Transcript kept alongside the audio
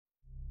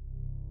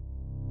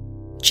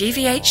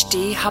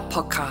GVHD Hub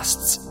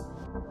Podcasts,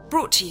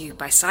 brought to you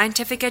by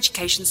Scientific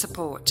Education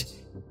Support.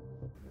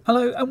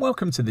 Hello and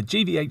welcome to the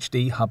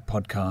GVHD Hub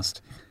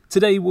Podcast.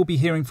 Today we'll be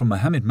hearing from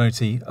Mohamed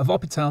Moti of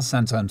Hôpital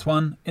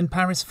Saint-Antoine in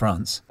Paris,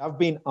 France. I've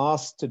been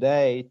asked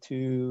today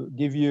to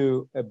give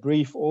you a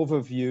brief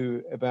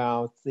overview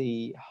about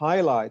the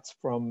highlights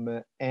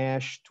from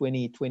ASH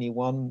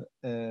 2021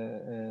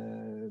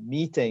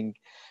 meeting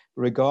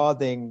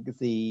regarding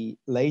the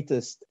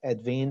latest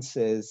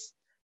advances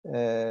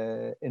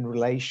in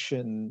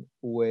relation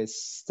with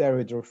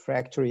steroid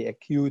refractory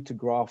acute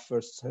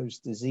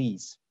graft-versus-host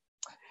disease.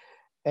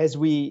 As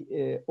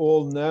we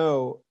all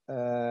know,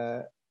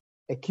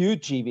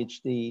 acute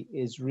GVHD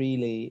is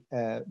really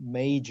a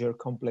major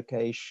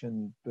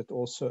complication, but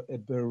also a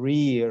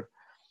barrier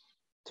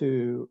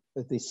to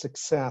the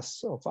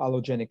success of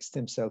allogenic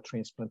stem cell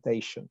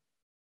transplantation.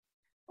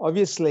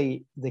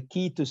 Obviously, the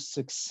key to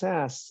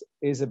success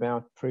is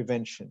about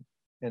prevention.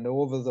 And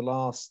over the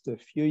last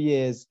few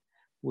years,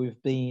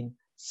 we've been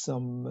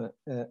some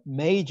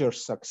major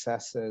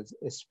successes,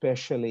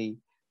 especially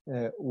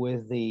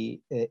with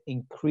the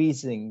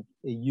increasing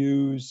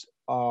use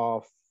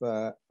of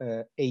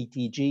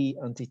ATG,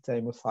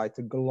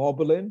 anti-thymocyte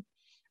globulin,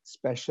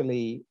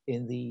 especially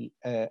in the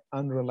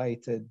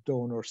unrelated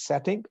donor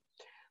setting.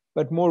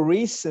 But more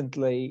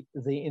recently,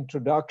 the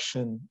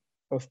introduction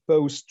of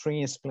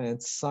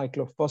post-transplant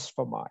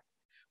cyclophosphamide,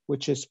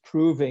 which is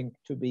proving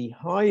to be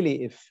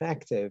highly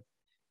effective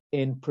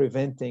in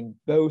preventing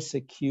both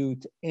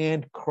acute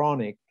and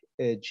chronic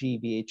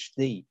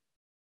GVHD.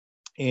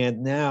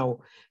 And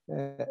now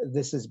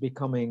this is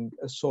becoming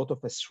a sort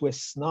of a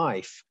Swiss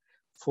knife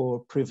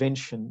for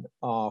prevention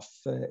of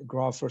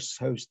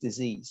graft-versus-host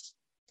disease.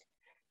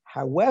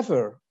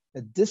 However,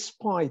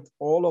 despite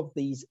all of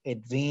these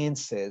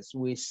advances,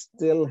 we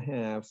still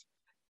have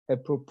a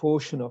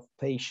proportion of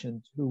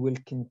patients who will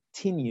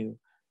continue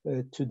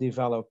to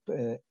develop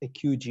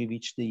acute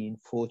GVHD,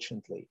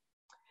 unfortunately.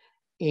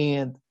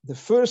 And the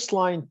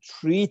first-line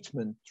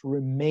treatment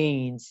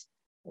remains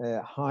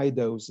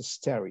high-dose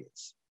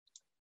steroids.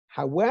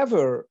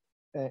 However,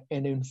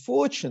 and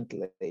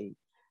unfortunately,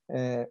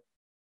 a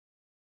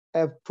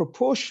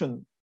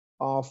proportion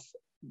of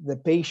the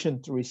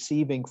patient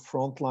receiving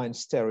frontline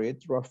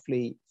steroid,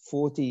 roughly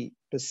 40%,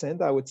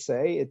 I would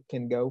say, it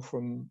can go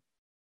from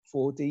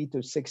 40 to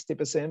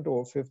 60%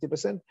 or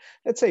 50%,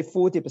 let's say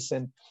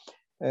 40%,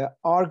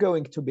 are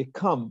going to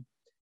become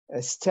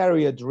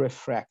steroid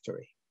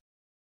refractory.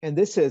 And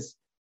this is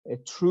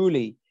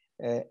truly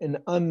an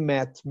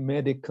unmet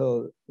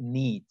medical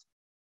need.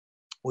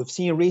 We've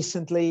seen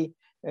recently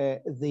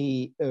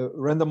the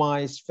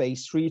randomized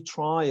phase 3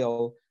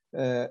 trial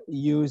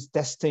used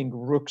testing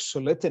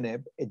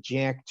ruxolitinib, a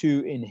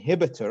JAK2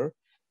 inhibitor,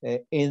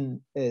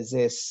 in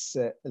this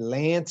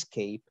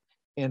landscape,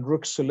 and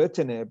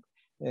ruxolitinib,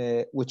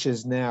 which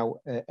is now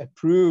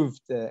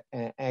approved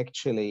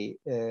actually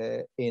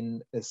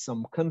in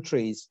some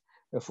countries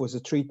for the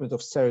treatment of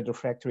steroid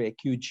refractory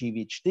acute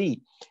GVHD,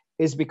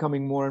 is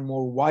becoming more and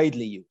more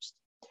widely used.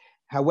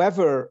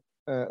 However,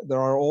 there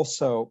are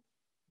also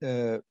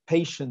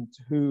patients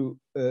who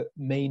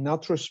may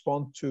not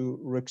respond to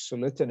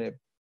ruxolitinib,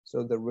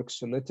 so the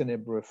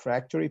ruxolitinib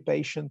refractory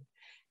patient.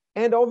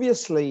 And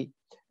obviously,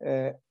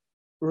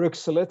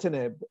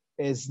 ruxolitinib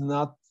is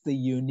not the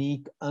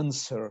unique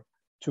answer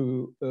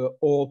to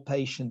all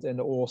patients and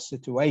all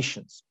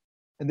situations.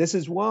 And this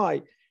is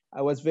why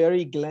I was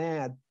very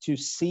glad to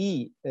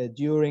see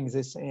during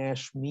this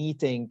ASH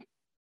meeting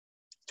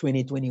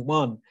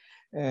 2021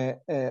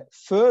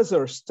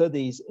 further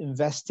studies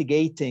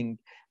investigating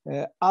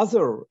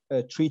other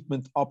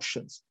treatment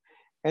options.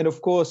 And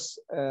of course,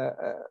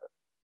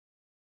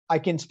 I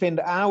can spend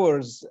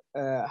hours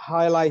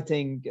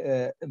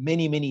highlighting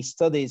many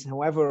studies.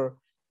 However,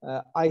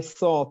 I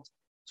thought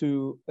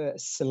to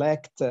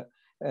select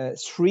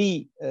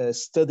 3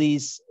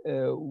 studies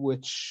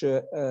which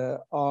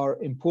are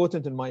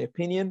important in my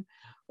opinion.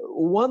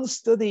 One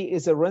study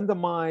is a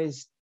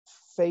randomized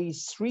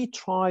phase 3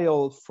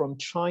 trial from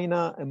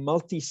China, a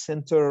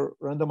multi-center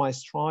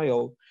randomized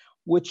trial,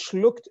 which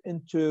looked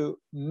into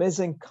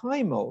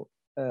mesenchymal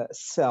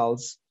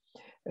cells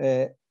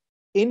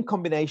in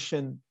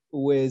combination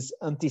with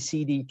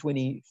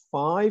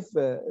anti-CD25,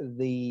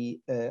 the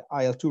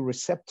IL-2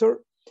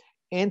 receptor,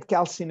 and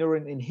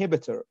calcineurin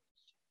inhibitor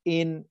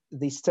in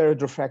the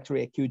steroid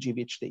refractory acute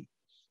GVHD.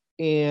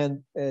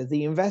 And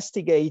the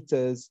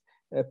investigators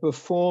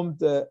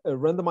performed a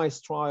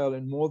randomized trial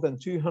in more than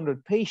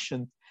 200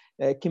 patients,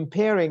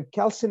 comparing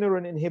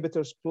calcineurin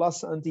inhibitors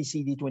plus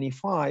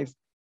anti-CD25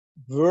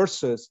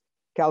 versus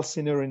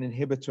calcineurin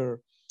inhibitor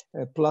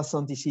plus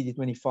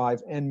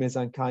anti-CD25 and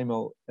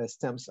mesenchymal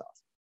stem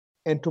cells.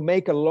 And to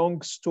make a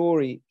long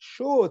story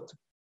short,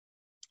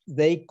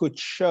 they could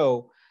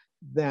show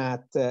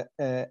that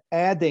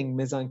adding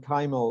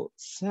mesenchymal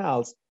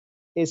cells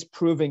is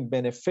proving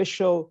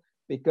beneficial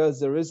because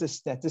there is a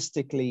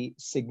statistically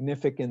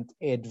significant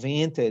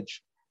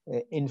advantage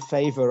in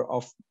favor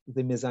of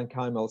the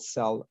mesenchymal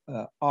cell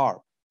arm.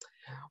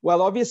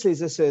 Well, obviously,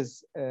 this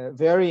is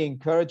very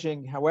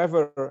encouraging.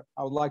 However,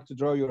 I would like to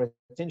draw your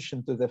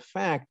attention to the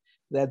fact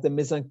that the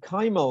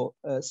mesenchymal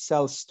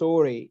cell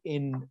story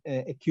in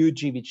acute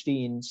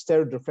GVHD, in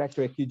steroid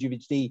refractory acute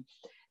GVHD,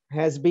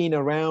 has been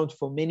around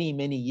for many,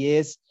 many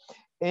years.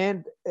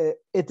 And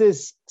it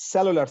is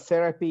cellular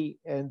therapy.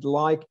 And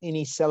like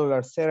any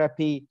cellular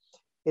therapy,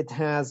 it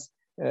has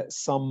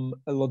some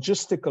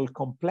logistical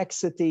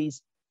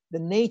complexities. The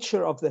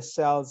nature of the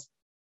cells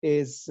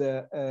is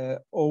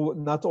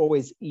not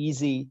always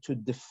easy to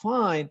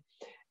define.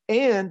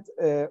 And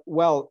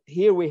well,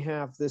 here we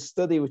have this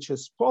study which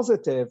is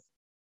positive,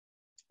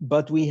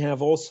 but we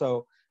have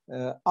also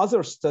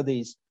other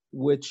studies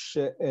which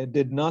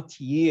did not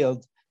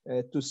yield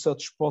to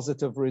such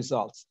positive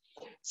results.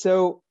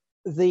 So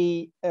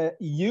the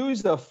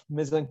use of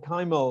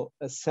mesenchymal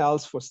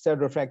cells for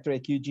steroid refractory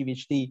acute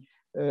GVHD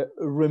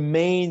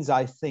remains,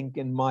 I think,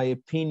 in my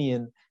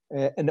opinion,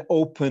 an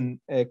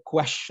open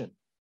question.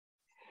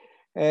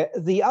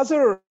 The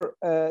other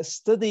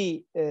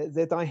study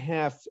that I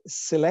have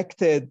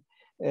selected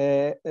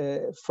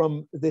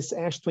from this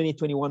ASH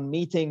 2021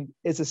 meeting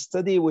is a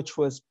study which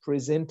was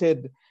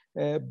presented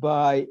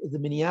by the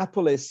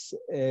Minneapolis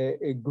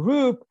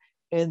group,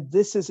 and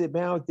this is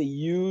about the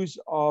use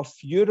of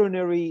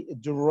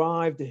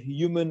urinary-derived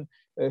human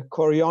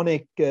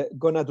chorionic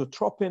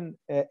gonadotropin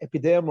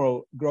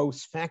epidermal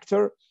growth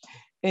factor.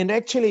 And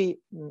actually,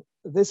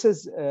 this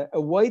is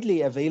a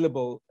widely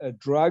available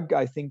drug,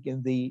 I think,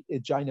 in the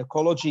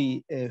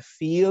gynecology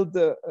field.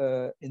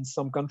 In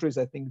some countries,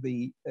 I think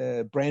the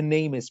brand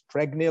name is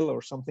Pregnil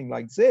or something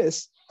like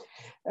this.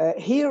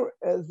 Here,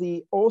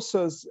 the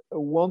authors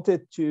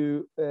wanted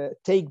to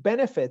take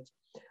benefit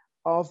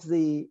of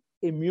the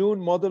immune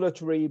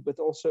modulatory, but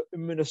also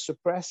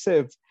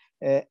immunosuppressive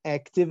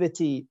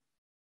activity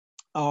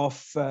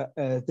of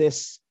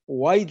this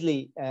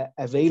widely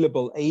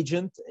available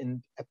agent,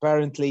 and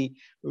apparently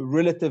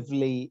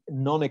relatively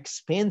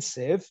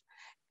non-expensive.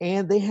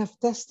 And they have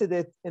tested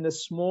it in a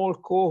small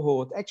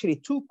cohort, actually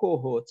two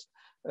cohorts,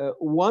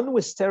 one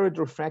with steroid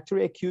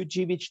refractory acute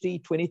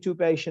GVHD, 22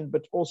 patients,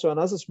 but also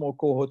another small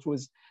cohort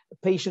was a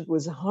patient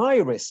with high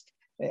risk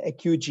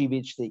acute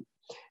GVHD.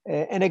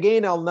 And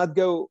again, I'll not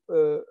go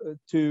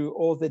to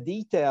all the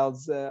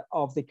details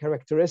of the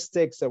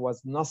characteristics. There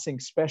was nothing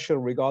special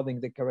regarding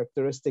the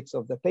characteristics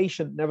of the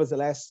patient.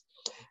 Nevertheless,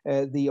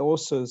 the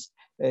authors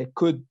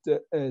could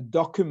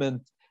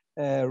document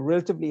a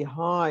relatively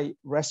high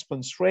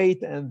response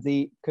rate, and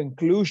the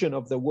conclusion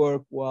of the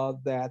work was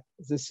that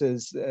this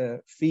is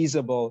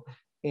feasible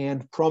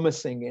and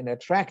promising and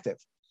attractive.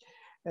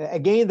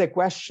 Again, the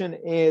question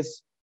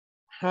is,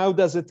 how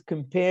does it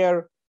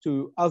compare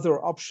to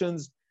other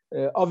options?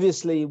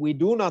 Obviously, we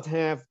do not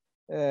have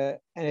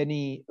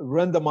any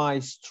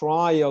randomized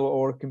trial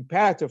or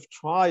comparative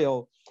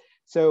trial.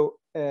 So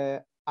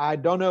I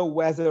don't know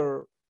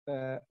whether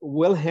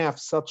we'll have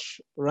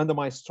such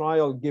randomized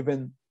trial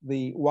given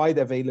the wide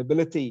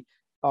availability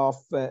of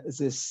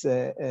this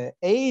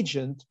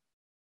agent.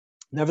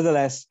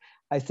 Nevertheless,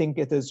 I think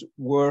it is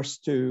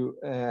worth to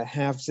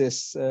have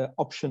this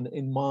option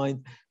in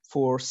mind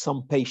for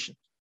some patients.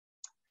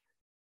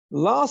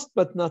 Last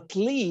but not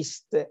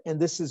least, and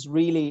this is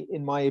really,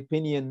 in my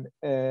opinion,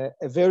 a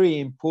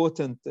very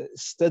important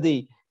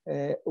study,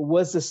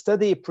 was a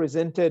study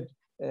presented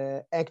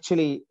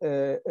actually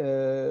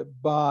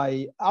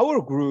by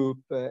our group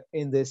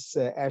in this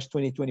ASH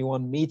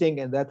 2021 meeting,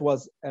 and that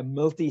was a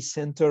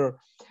multi-center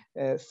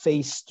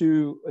phase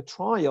 2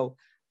 trial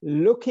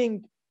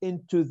looking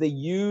into the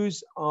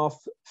use of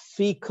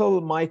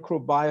fecal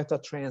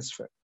microbiota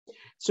transfer.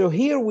 So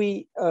here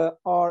we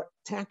are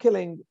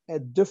tackling a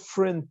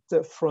different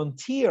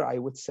frontier, I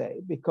would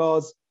say,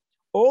 because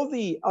all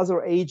the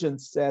other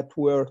agents that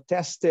were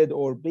tested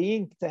or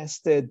being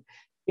tested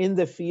in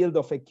the field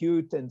of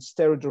acute and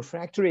steroid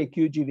refractory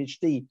acute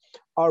GVHD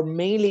are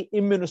mainly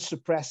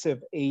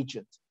immunosuppressive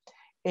agents.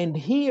 And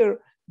here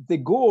the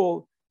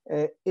goal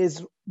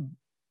is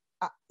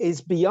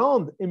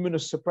beyond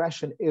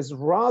immunosuppression, is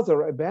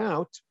rather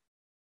about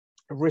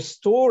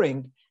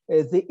restoring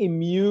the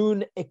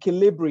immune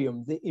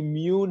equilibrium, the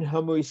immune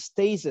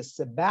homeostasis,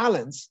 the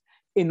balance,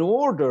 in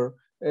order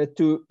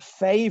to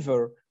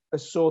favor a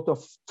sort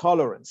of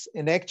tolerance.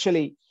 And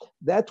actually,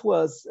 that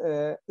was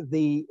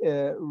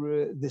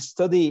the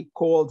study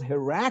called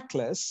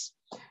Heracles,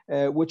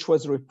 which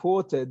was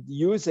reported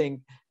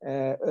using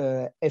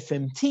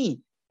FMT.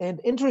 And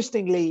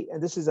interestingly,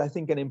 and this is, I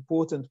think, an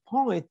important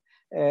point,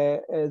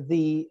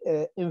 the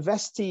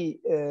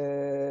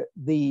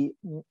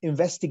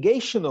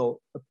investigational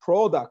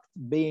product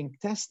being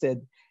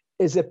tested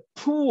is a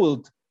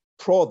pooled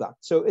product.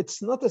 So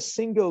it's not a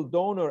single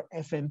donor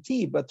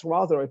FMT, but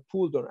rather a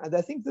pooled donor. And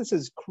I think this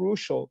is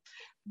crucial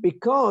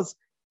because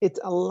it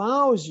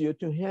allows you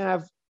to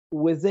have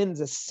within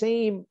the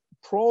same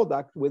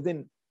product,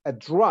 within a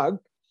drug,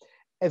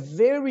 a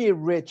very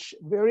rich,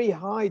 very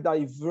high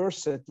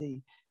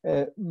diversity,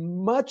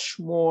 much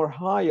more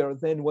higher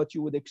than what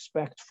you would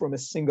expect from a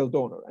single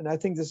donor. And I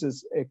think this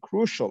is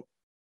crucial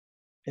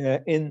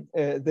in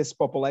this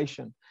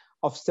population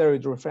of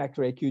steroid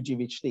refractory acute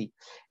GVHD.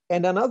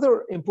 And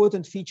another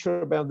important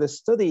feature about this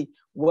study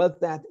was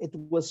that it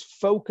was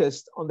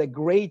focused on the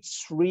grade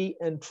 3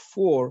 and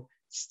 4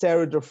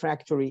 steroid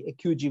refractory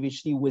acute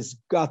GVHD with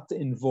gut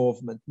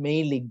involvement,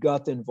 mainly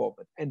gut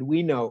involvement. And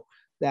we know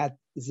that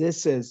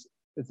this is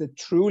the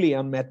truly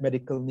unmet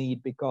medical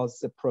need because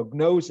the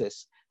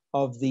prognosis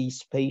of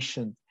these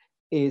patients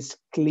is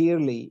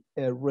clearly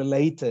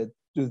related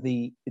to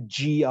the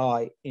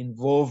GI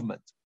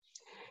involvement.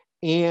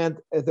 And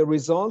the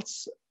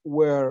results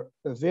were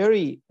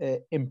very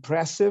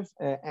impressive,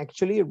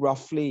 actually,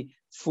 roughly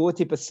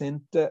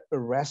 40%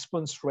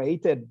 response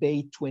rate at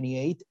day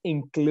 28,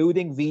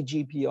 including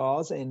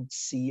VGPRs and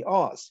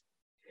CRs.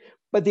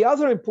 But the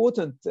other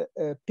important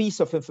piece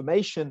of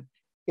information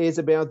is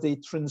about the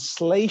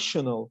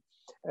translational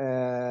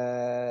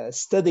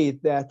study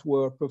that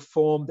were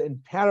performed in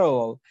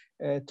parallel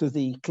to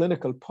the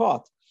clinical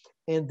part.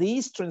 And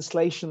these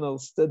translational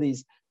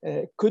studies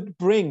could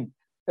bring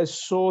a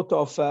sort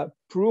of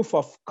proof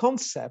of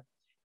concept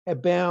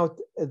about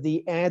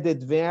the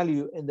added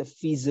value and the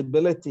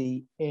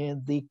feasibility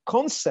and the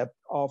concept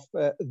of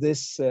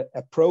this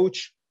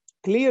approach,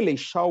 clearly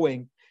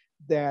showing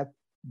that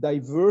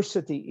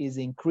diversity is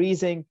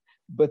increasing,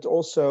 but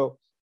also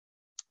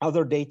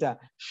other data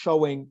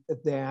showing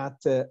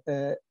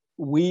that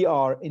we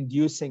are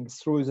inducing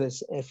through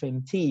this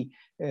FMT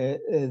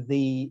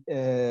the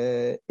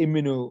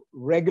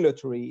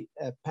immunoregulatory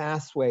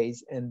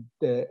pathways and,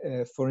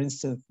 for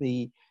instance,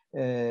 the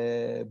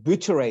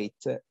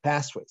butyrate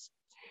pathways.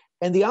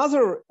 And the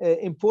other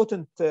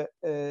important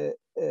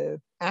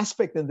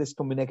aspect in this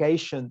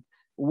communication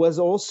was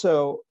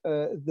also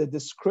the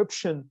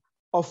description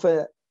of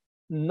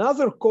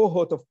another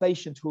cohort of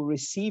patients who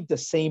received the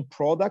same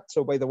product.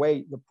 So by the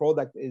way, the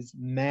product is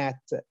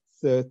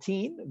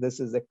MAT13. This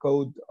is the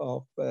code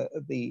of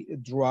the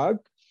drug,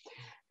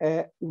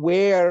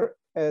 where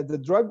the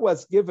drug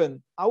was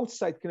given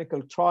outside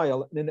clinical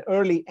trial in an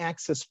early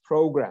access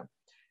program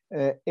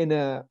in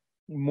a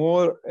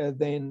more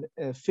than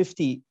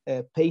 50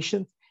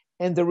 patients.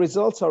 And the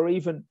results are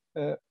even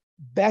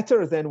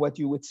better than what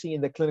you would see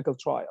in the clinical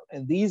trial.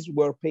 And these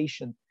were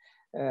patients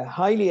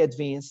highly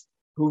advanced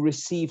who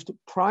received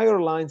prior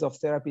lines of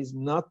therapies,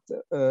 not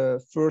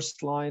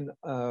first line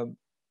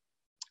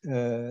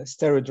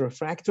steroid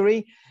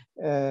refractory,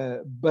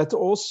 but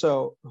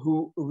also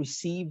who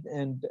received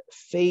and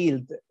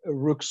failed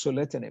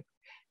ruxolitinib.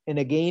 And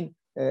again,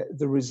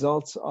 the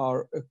results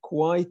are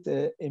quite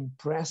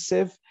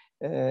impressive,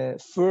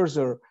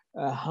 further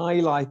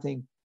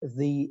highlighting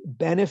the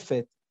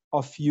benefit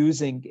of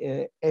using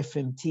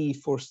FMT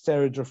for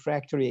steroid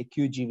refractory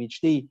acute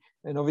GVHD.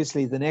 And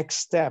obviously the next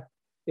step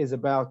is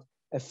about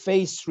a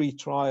phase 3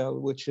 trial,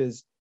 which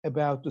is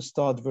about to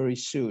start very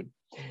soon.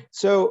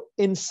 So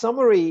in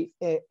summary,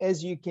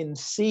 as you can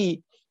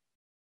see,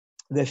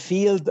 the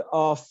field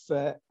of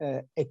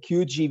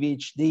acute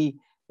GVHD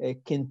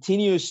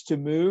continues to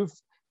move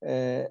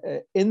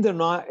in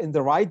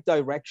the right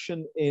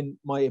direction, in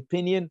my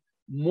opinion.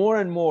 More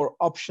and more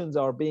options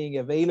are being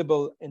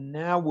available. And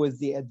now with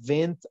the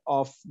advent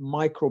of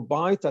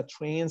microbiota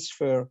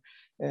transfer,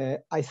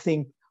 I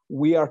think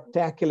we are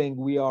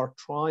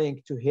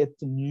trying to hit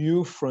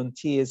new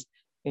frontiers,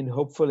 and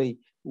hopefully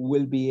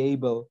we'll be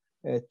able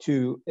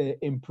to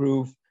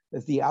improve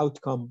the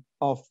outcome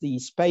of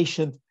these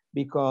patients,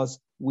 because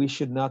we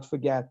should not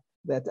forget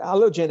that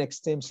allogeneic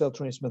stem cell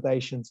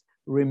transplantations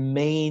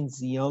remains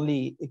the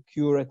only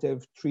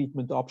curative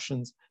treatment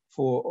option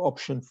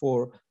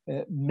for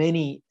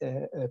many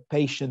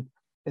patients.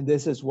 And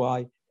this is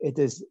why it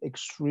is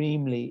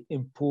extremely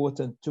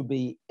important to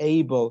be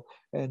able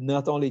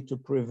not only to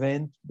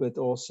prevent, but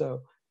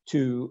also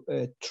to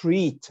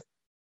treat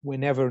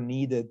whenever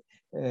needed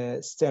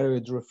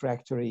steroid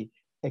refractory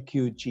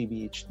acute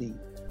GVHD.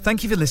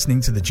 Thank you for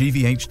listening to the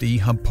GVHD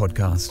Hub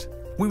podcast.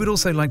 We would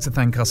also like to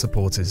thank our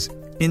supporters,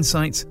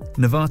 Insight,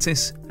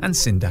 Novartis and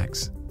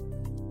Syndax.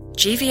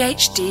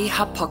 GVHD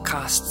Hub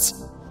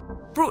podcasts,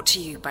 brought to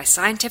you by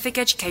Scientific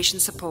Education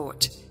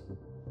Support.